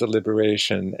real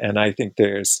deliberation, and I think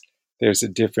there's a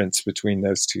difference between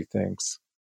those two things.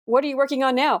 What are you working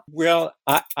on now? Well,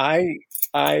 I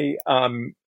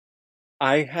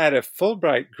had a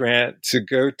Fulbright grant to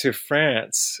go to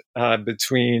France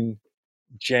between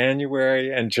January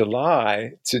and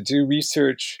July to do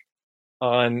research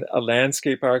on a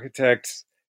landscape architect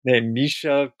named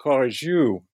Michel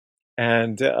Courrejou.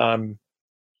 And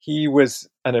he was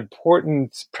an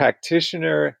important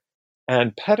practitioner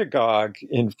and pedagogue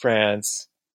in France.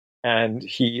 And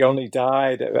he only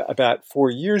died about 4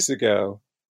 years ago.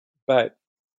 But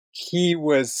he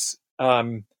was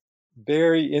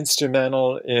very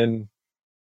instrumental in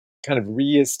kind of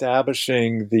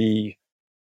reestablishing the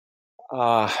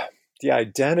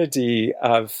identity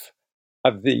of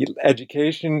the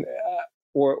education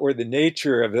or the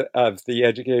nature of the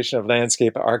education of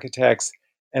landscape architects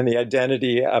and the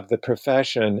identity of the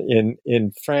profession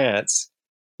in France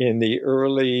in the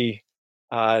early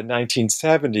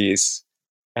 1970s.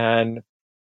 And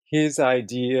his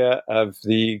idea of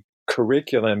the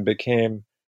curriculum became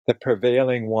the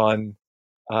prevailing one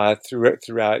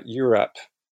throughout Europe.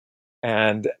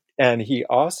 And he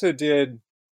also did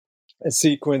a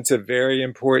sequence of very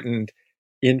important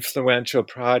influential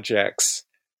projects.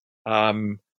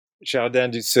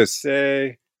 Jardin du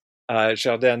Saussay,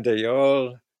 Jardin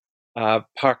d'Eole,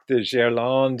 Parc de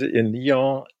Gerland in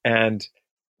Lyon, and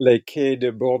Les Quais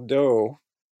de Bordeaux,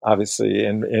 obviously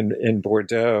in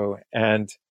Bordeaux. And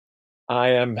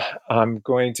I'm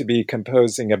going to be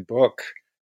composing a book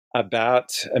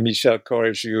about Michel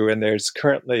Courrejou, and there's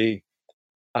currently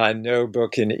no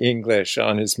book in English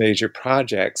on his major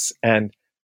projects. And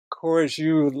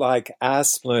Courrejou, like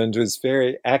Asplund, was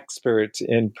very expert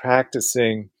in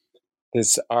practicing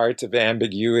this art of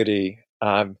ambiguity,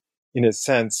 in a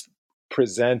sense,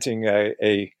 presenting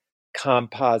a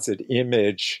composite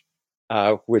image,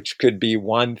 which could be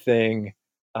one thing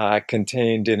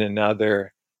contained in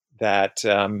another, that,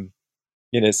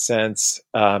 in a sense,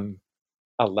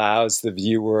 allows the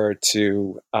viewer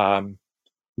to,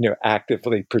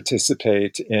 actively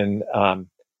participate in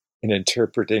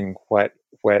interpreting what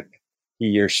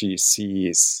he or she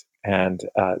sees. And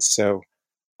so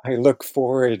I look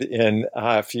forward in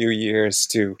a few years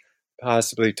to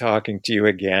possibly talking to you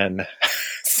again.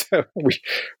 So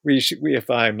if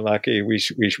I'm lucky, we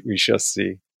shall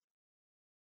see.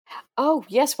 Oh,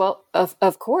 yes. Well,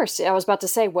 of course. I was about to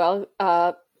say, well,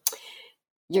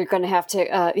 you're going to have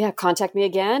to contact me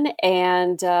again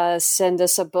and send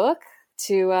us a book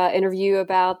to interview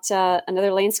about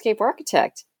another landscape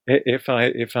architect. If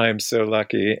I'm so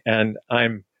lucky, and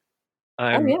I'm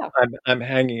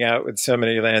hanging out with so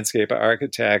many landscape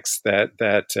architects that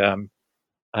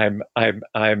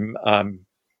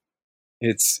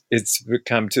it's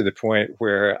become to the point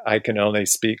where I can only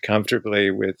speak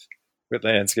comfortably with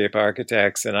landscape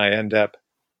architects, and I end up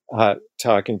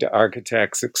talking to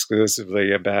architects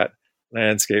exclusively about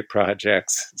landscape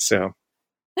projects. So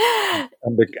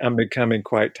I'm becoming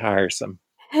quite tiresome.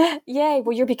 Yay!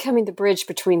 Well, you're becoming the bridge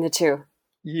between the two.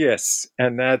 Yes,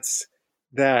 and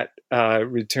that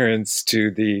returns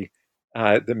to the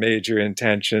major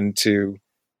intention to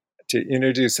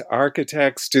introduce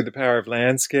architects to the power of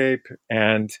landscape,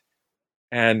 and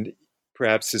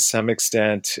perhaps to some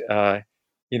extent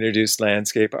introduce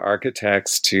landscape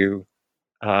architects to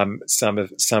some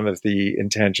of the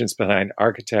intentions behind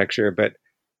architecture, but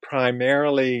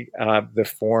primarily the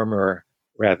former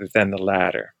rather than the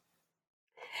latter.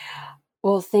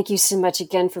 Well, thank you so much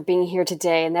again for being here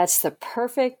today. And that's the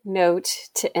perfect note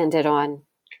to end it on.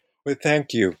 Well,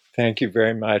 thank you. Thank you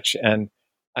very much. And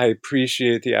I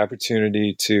appreciate the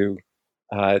opportunity to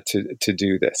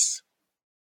do this.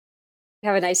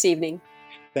 Have a nice evening.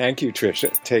 Thank you,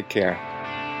 Tricia. Take care.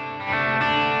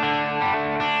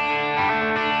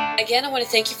 Again, I want to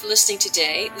thank you for listening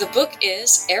today. The book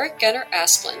is Eric Gunnar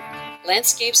Asplund,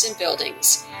 Landscapes and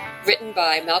Buildings, written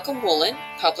by Malcolm Woolen,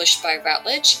 published by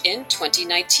Routledge in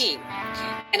 2019.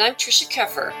 And I'm Tricia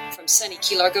Keffer from sunny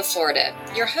Key Largo, Florida,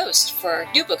 your host for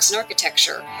New Books in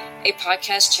Architecture, a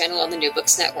podcast channel on the New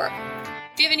Books Network.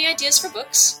 If you have any ideas for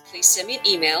books, please send me an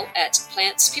email at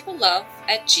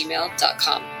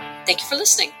plantspeoplelove@gmail.com. Thank you for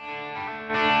listening.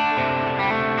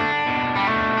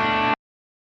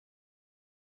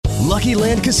 Lucky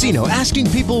Land Casino, asking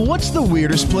people, what's the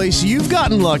weirdest place you've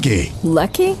gotten lucky?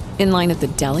 Lucky? In line at the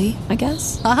deli, I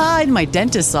guess? Aha, in my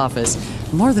dentist's office.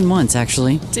 More than once,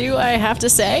 actually. Do I have to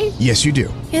say? Yes, you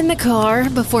do. In the car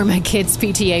before my kids'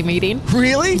 PTA meeting.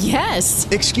 Really? Yes.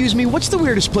 Excuse me, what's the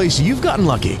weirdest place you've gotten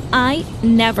lucky? I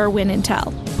never win and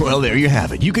tell. Well, there you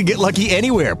have it. You can get lucky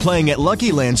anywhere, playing at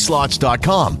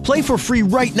LuckyLandSlots.com. Play for free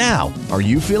right now. Are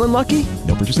you feeling lucky?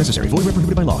 No purchase necessary. Void where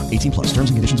prohibited by law. 18+.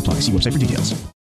 Terms and conditions apply. See website for details.